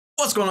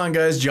What's going on,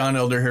 guys? John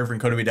Elder here from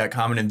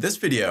Codemy.com, and in this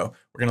video,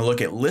 we're going to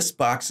look at list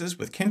boxes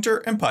with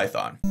Tkinter and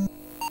Python.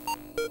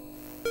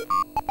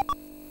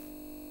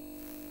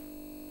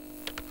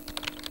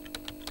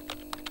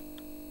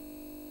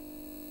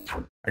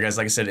 Alright guys,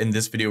 like I said, in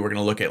this video, we're going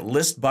to look at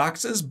list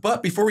boxes,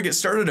 but before we get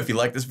started, if you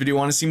like this video and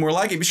want to see more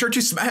like it, be sure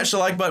to smash the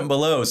like button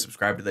below,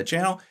 subscribe to the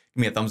channel,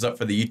 give me a thumbs up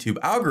for the YouTube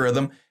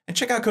algorithm, and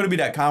check out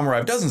Codemy.com where I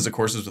have dozens of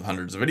courses with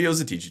hundreds of videos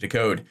that teach you to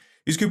code.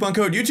 Use coupon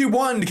code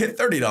YouTube1 to get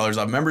 $30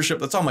 off membership.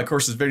 That's all my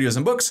courses, videos,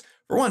 and books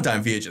for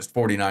one-time fee at just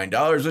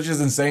 $49, which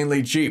is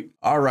insanely cheap.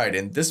 All right,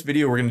 in this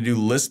video, we're going to do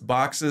list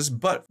boxes,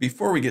 but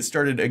before we get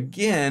started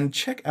again,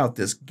 check out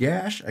this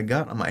gash I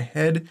got on my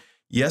head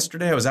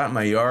yesterday. I was out in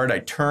my yard, I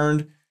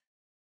turned,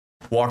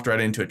 walked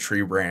right into a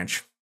tree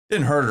branch.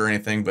 Didn't hurt or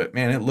anything, but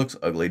man, it looks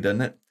ugly,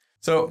 doesn't it?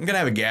 So I'm gonna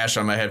have a gash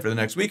on my head for the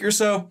next week or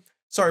so.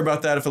 Sorry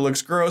about that if it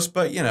looks gross,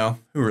 but you know,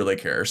 who really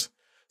cares?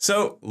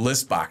 So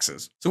list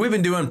boxes. So we've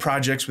been doing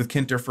projects with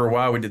Tkinter for a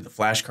while. We did the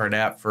flashcard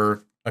app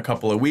for a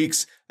couple of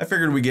weeks. I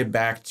figured we'd get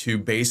back to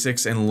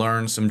basics and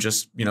learn some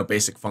just,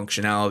 basic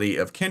functionality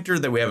of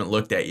Tkinter that we haven't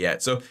looked at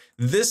yet. So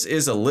this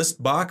is a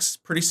list box,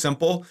 pretty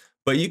simple,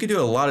 but you could do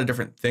a lot of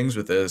different things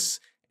with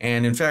this.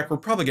 And in fact, we're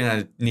probably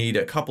going to need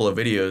a couple of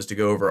videos to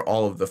go over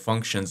all of the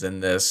functions in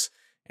this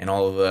and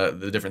all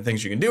of the different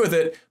things you can do with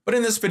it. But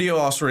in this video,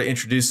 I'll sort of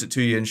introduce it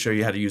to you and show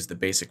you how to use the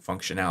basic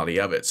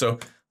functionality of it. So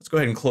let's go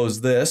ahead and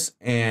close this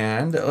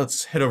and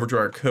let's head over to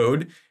our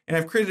code. And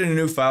I've created a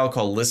new file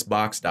called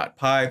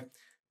listbox.py.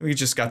 We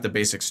just got the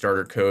basic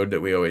starter code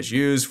that we always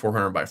use,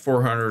 400 by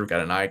 400. We've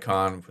got an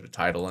icon, put a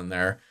title in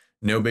there,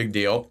 no big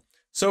deal.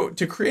 So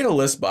to create a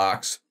list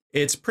box,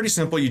 it's pretty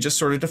simple. You just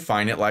sort of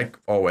define it like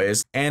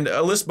always. And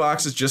a list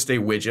box is just a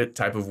widget,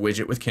 type of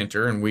widget with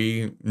Tkinter. And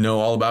we know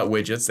all about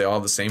widgets. They all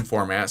have the same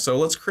format. So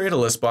let's create a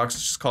list box.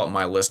 Let's just call it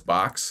my list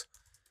box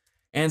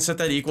and set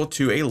that equal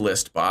to a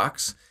list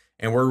box.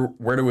 And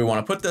where do we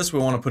want to put this? We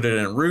want to put it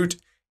in root.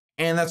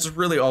 And that's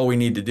really all we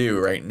need to do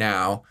right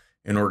now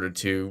in order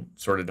to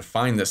sort of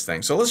define this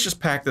thing. So let's just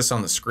pack this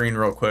on the screen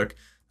real quick.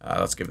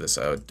 Let's give this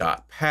a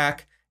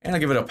 .pack. And I'll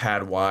give it a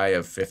pad Y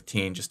of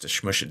 15 just to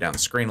smush it down the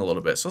screen a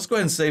little bit. So let's go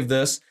ahead and save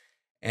this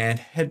and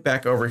head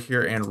back over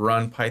here and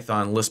run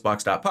Python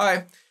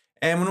listbox.py.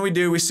 And when we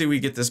do, we see we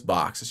get this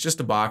box. It's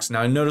just a box.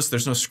 Now notice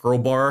there's no scroll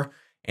bar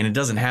and it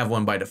doesn't have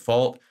one by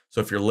default.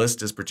 So if your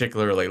list is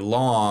particularly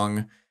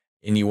long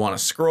and you want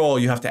to scroll,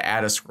 you have to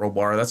add a scroll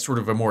bar. That's sort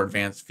of a more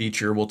advanced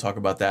feature. We'll talk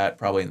about that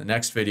probably in the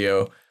next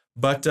video.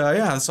 But yeah,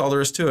 that's all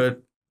there is to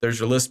it. There's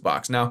your list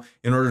box. Now,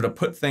 in order to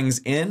put things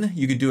in,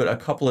 you could do it a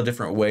couple of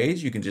different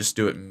ways. You can just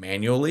do it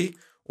manually,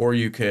 or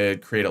you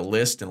could create a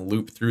list and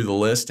loop through the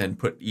list and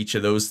put each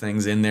of those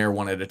things in there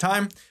one at a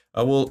time.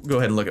 We'll go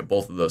ahead and look at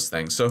both of those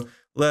things. So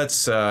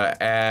let's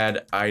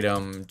add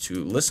item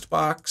to list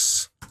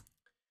box.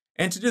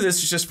 And to do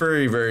this, it's just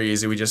very, very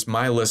easy. We just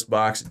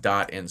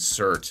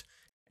mylistbox.insert.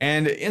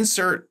 And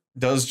insert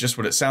does just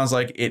what it sounds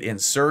like. It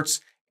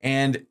inserts,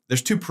 and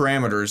there's two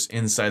parameters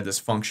inside this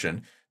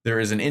function. There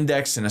is an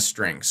index and a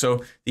string.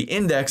 So the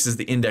index is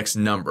the index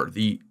number,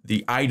 the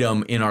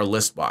item in our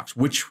list box.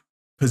 Which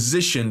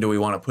position do we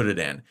want to put it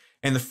in?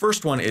 And the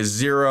first one is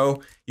 0.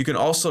 You can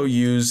also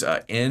use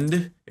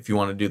end if you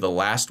want to do the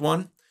last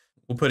one.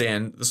 We'll put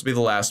in, this will be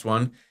the last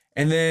one.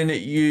 And then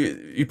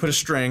you put a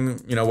string,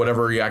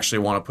 whatever you actually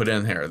want to put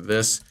in here.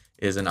 This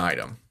is an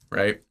item,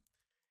 right?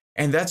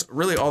 And that's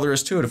really all there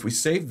is to it. If we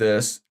save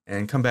this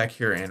and come back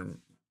here and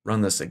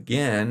run this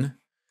again,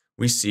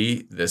 we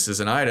see this is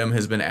an item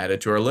has been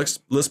added to our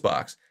list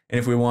box. And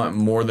if we want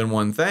more than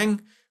one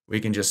thing,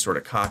 we can just sort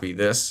of copy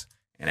this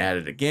and add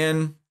it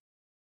again.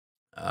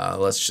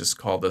 Let's just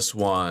call this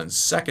one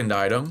second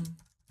item.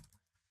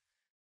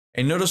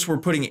 And notice we're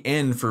putting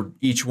in for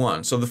each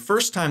one. So the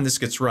first time this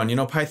gets run,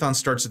 Python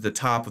starts at the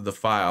top of the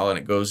file and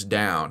it goes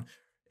down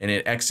and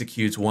it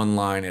executes one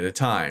line at a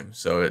time.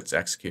 So it's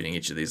executing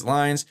each of these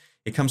lines.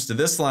 It comes to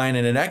this line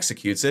and it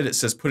executes it. It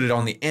says put it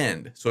on the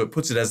end. So it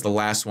puts it as the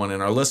last one in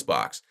our list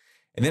box.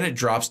 And then it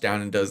drops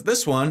down and does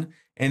this one.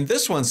 And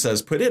this one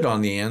says put it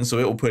on the end, so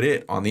it will put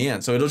it on the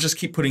end. So it'll just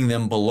keep putting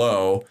them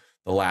below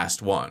the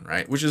last one,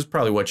 right? Which is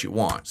probably what you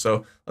want.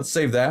 So let's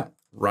save that,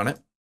 run it.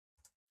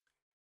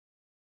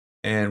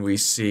 And we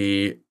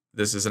see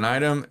this is an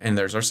item and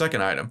there's our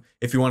second item.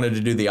 If you wanted to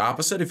do the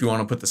opposite, if you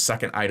want to put the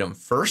second item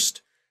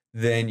first,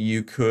 then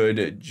you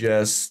could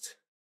just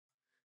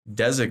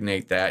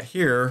designate that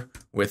here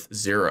with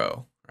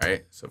 0,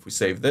 right? So if we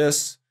save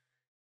this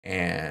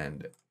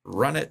and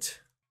run it,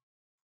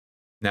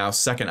 now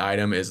second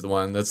item is the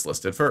one that's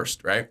listed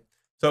first, right?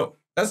 So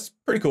that's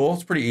pretty cool.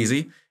 It's pretty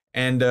easy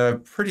and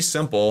pretty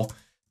simple.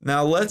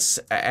 Now let's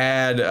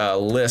add a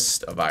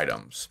list of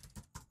items.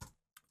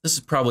 This is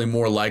probably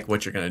more like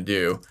what you're going to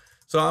do.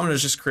 So I'm going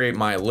to just create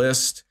my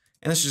list,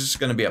 and this is just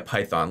going to be a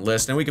Python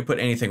list, and we can put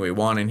anything we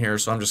want in here.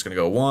 So I'm just going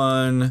to go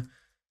 1,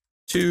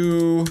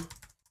 2,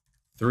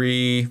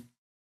 3,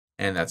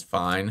 and that's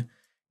fine.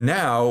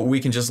 Now we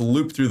can just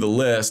loop through the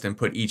list and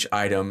put each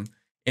item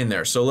in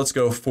there. So let's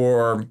go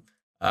for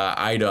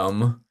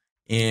item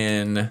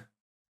in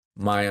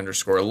my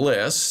underscore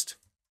list,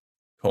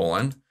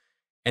 colon,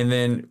 and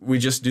then we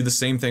just do the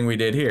same thing we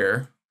did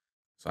here.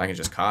 So I can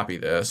just copy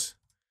this.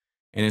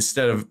 And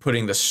instead of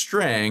putting the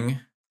string,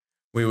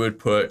 we would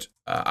put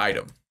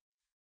item,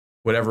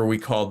 whatever we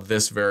called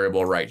this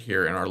variable right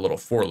here in our little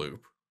for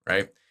loop,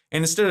 right?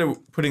 And instead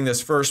of putting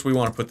this first, we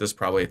want to put this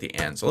probably at the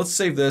end. So let's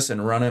save this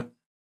and run it.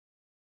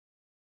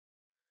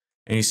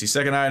 And you see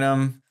second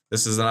item,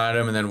 this is an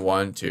item, and then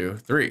 1, 2,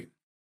 3.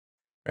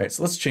 Right,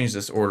 so let's change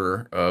this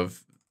order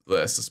of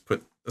this.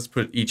 Let's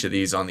put each of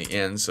these on the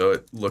end so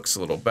it looks a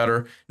little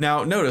better.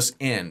 Now notice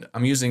end.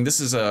 I'm using, this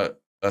is a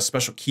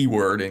special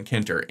keyword in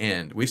Tkinter,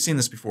 end. We've seen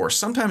this before.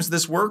 Sometimes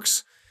this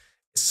works.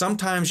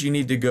 Sometimes you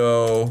need to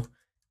go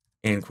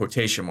in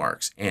quotation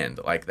marks, end,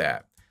 like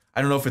that. I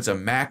don't know if it's a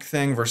Mac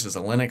thing versus a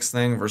Linux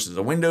thing versus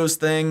a Windows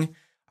thing.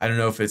 I don't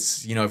know if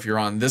it's, you know, if you're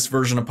on this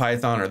version of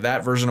Python or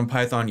that version of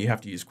Python, you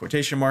have to use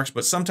quotation marks.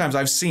 But sometimes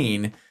I've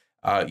seen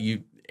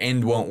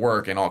end won't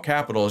work in all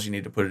capitals. You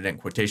need to put it in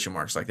quotation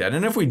marks like that.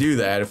 And if we do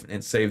that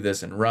and save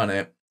this and run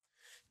it,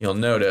 you'll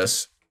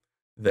notice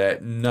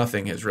that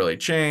nothing has really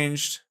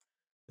changed.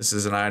 This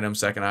is an item,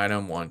 second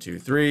item, 1, 2,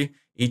 3.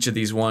 Each of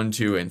these 1,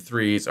 2, and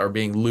 3s are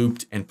being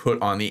looped and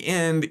put on the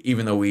end,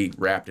 even though we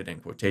wrapped it in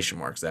quotation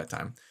marks that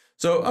time.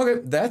 So,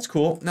 okay, that's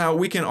cool. Now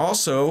we can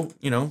also,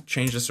 you know,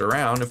 change this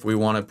around if we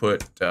want to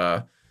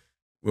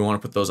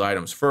put those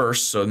items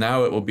first. So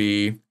now it will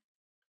be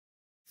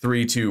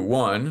 3, 2,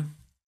 1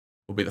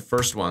 will be the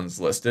first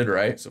ones listed,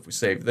 right? So if we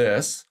save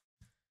this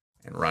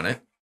and run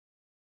it,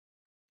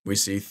 we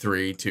see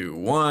 3, 2,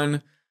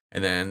 1,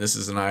 and then this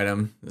is an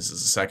item, this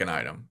is a second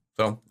item.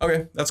 So,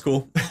 okay, that's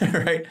cool,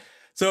 right?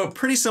 So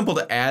pretty simple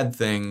to add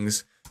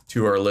things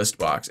to our list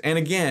box. And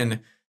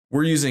again,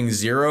 we're using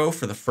 0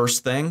 for the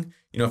first thing.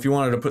 You know, if you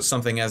wanted to put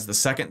something as the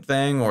second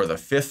thing or the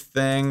fifth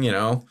thing, you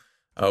know,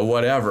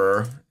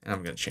 whatever, and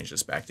I'm going to change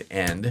this back to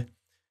end,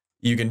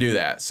 you can do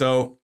that.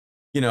 So,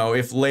 you know,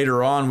 if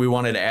later on we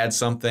wanted to add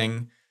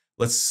something,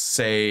 let's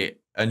say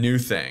a new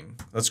thing,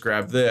 let's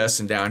grab this,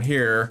 and down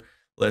here,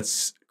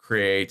 let's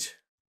create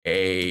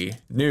a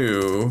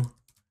new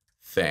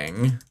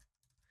thing.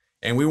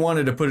 And we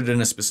wanted to put it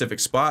in a specific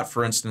spot,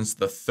 for instance,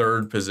 the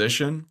third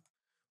position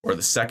or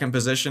the second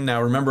position.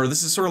 Now remember,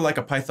 this is sort of like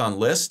a Python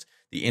list.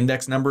 The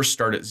index numbers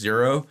start at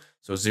 0.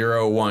 So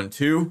 0, 1,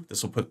 2,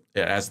 this will put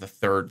it as the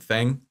third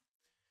thing.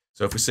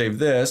 So if we save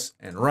this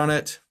and run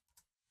it,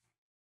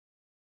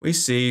 we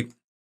see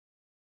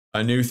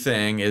a new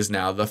thing is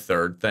now the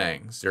third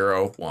thing.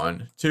 0,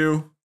 1,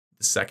 2.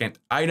 The second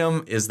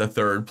item is the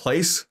third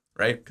place,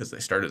 right? Because they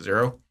start at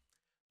 0.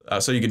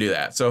 So you can do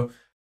that. So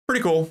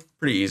pretty cool,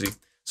 pretty easy.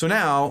 So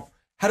now,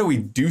 how do we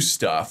do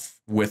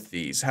stuff with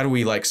these? How do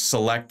we like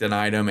select an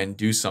item and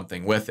do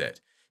something with it?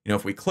 You know,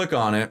 if we click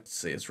on it,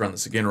 let's run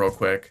this again real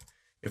quick.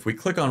 If we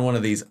click on one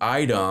of these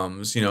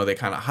items, you know, they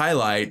kind of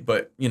highlight,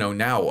 but you know,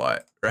 now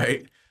what,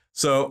 right?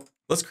 So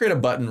let's create a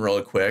button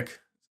really quick.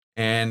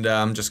 And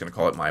I'm just gonna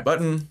call it my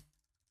button.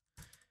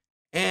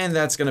 And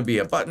that's gonna be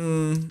a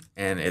button,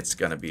 and it's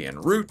gonna be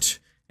in root.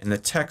 And the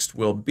text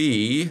will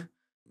be,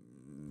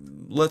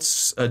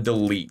 let's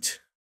delete,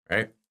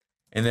 right?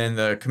 And then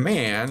the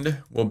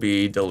command will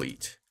be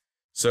delete.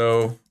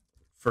 So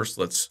first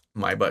let's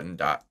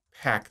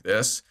mybutton.pack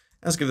this.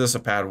 Let's give this a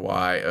pad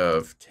y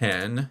of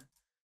 10,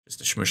 just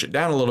to smush it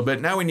down a little bit.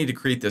 Now we need to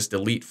create this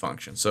delete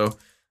function. So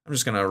I'm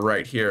just gonna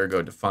right here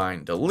go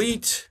define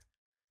delete.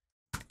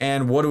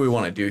 And what do we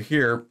wanna do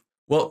here?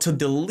 Well, to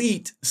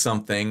delete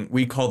something,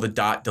 we call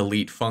the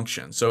 .delete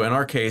function. So in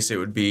our case, it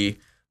would be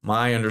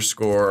my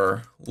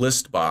underscore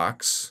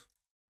listbox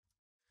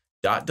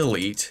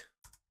 .delete.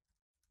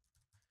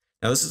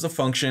 Now this is a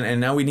function, and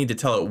now we need to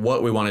tell it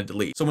what we want to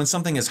delete. So when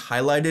something is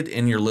highlighted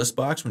in your list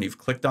box, when you've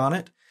clicked on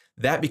it,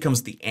 that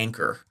becomes the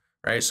anchor,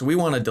 right? So we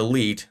want to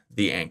delete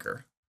the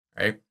anchor,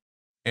 right?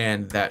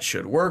 And that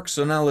should work.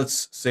 So now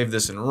let's save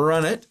this and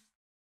run it.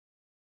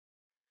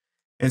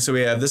 And so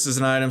we have, this is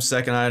an item,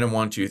 second item,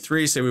 1, 2,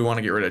 3. Say we want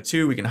to get rid of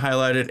 2, we can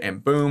highlight it,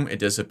 and boom, it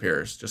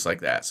disappears, just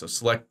like that. So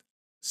select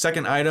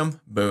second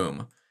item,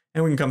 boom.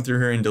 And we can come through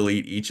here and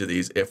delete each of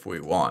these if we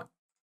want.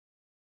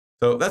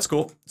 So that's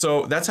cool.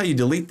 So that's how you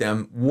delete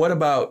them. What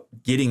about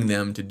getting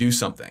them to do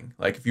something?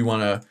 Like if you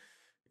want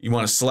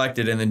to select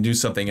it and then do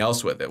something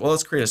else with it. Well,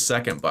 let's create a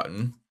second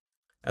button.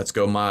 Let's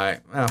go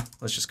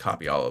let's just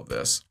copy all of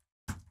this.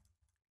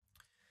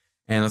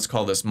 And let's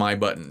call this my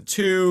button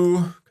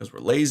 2 because we're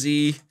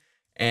lazy.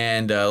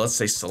 And let's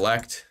say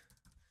select.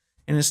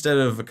 And instead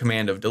of a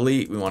command of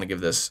delete, we want to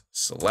give this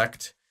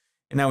select.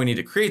 And now we need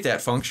to create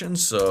that function.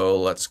 So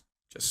let's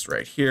just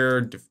right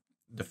here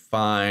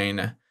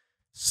define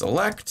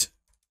select.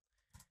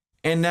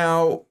 And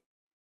now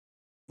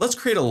let's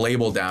create a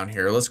label down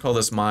here. Let's call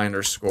this my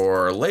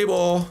underscore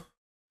label.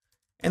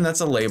 And that's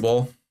a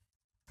label.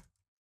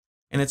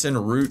 And it's in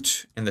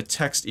root, and the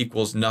text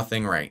equals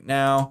nothing right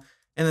now.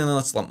 And then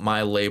let's let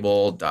my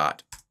label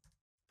dot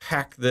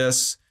pack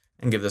this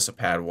and give this a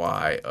pad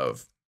y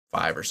of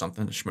 5 or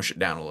something to smush it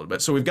down a little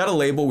bit. So we've got a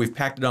label, we've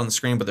packed it on the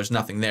screen, but there's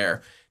nothing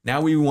there. Now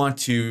we want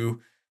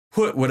to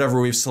put whatever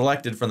we've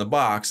selected from the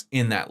box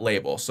in that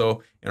label.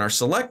 So in our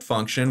select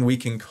function, we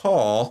can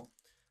call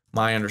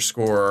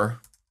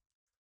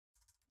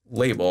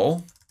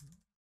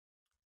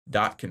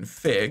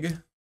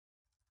my_label.config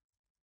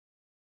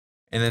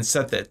and then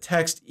set that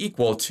text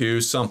equal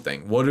to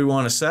something. What do we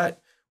want to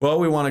set? Well,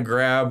 we want to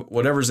grab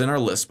whatever's in our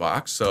list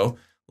box. So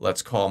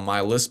let's call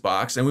my list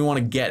box and we want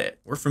to get it.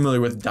 We're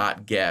familiar with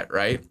 .get,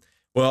 right?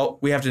 Well,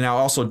 we have to now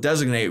also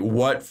designate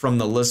what from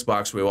the list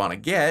box we want to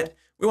get.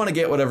 We want to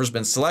get whatever's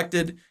been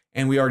selected,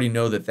 and we already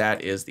know that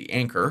that is the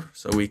anchor.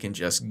 So we can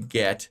just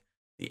get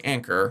the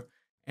anchor,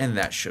 and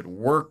that should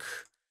work.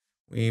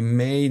 We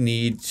may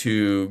need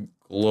to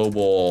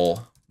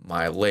global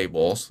my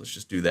label. So let's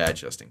just do that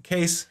just in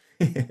case.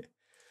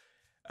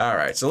 All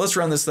right, so let's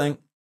run this thing.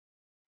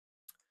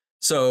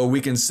 So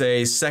we can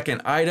say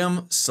second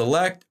item,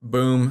 select,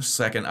 boom,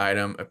 second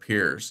item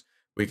appears.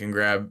 We can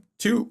grab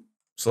 2,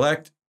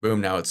 select, boom,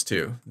 now it's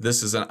 2.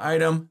 This is an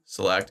item,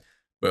 select,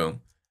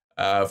 boom.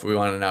 If we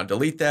want to now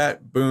delete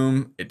that,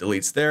 boom, it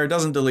deletes there. It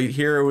doesn't delete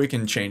here. We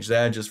can change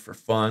that just for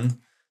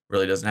fun.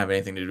 Really doesn't have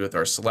anything to do with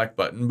our select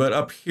button. But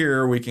up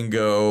here we can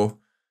go,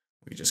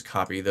 we just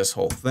copy this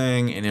whole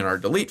thing. And in our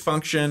delete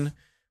function,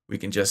 we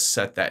can just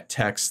set that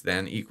text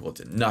then equal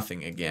to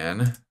nothing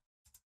again.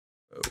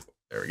 Oh,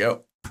 there we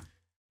go.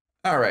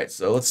 All right,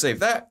 so let's save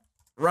that,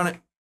 run it.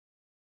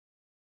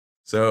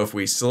 So if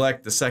we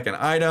select the second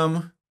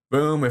item,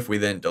 boom, if we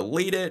then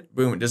delete it,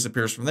 boom, it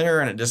disappears from there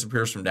and it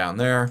disappears from down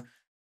there.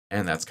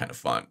 And that's kind of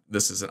fun.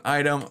 This is an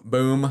item,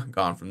 boom,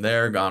 gone from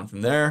there,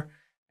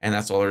 and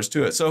that's all there is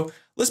to it. So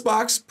list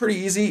box, pretty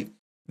easy.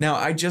 Now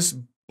I just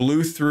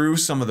blew through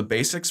some of the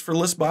basics for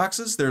list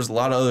boxes. There's a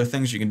lot of other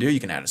things you can do. You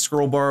can add a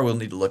scroll bar. We'll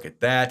need to look at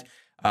that.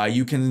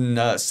 You can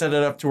set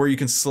it up to where you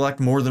can select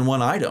more than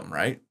one item,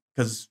 right?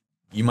 Because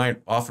you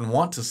might often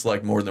want to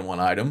select more than one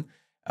item.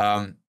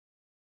 And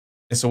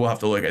so we'll have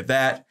to look at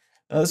that.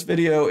 This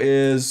video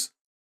is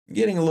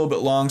getting a little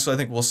bit long, so I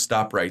think we'll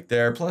stop right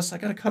there. Plus, I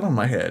got a cut on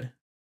my head.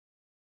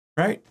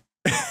 Right?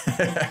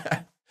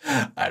 I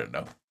don't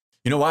know.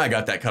 You know why I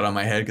got that cut on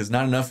my head? Because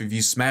not enough of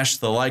you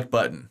smashed the like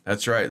button.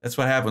 That's right. That's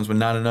what happens when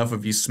not enough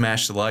of you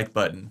smash the like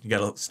button. You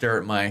got to stare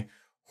at my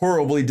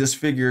horribly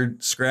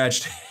disfigured,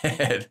 scratched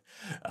head.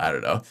 I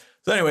don't know.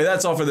 So anyway,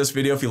 that's all for this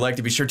video. If you liked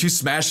it, be sure to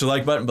smash the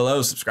like button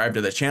below, subscribe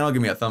to the channel,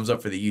 give me a thumbs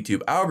up for the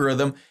YouTube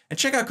algorithm, and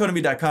check out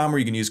Codemy.com where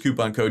you can use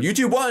coupon code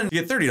YouTube1 to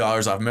get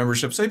 $30 off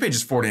membership. So you pay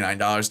just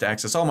 $49 to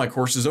access all my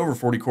courses, over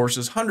 40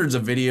 courses, hundreds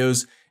of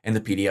videos, and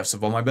the PDFs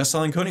of all my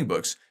best-selling coding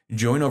books.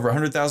 Join over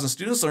 100,000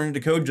 students learning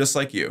to code just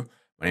like you.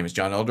 My name is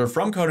John Elder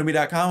from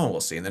Codemy.com, and we'll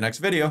see you in the next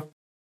video.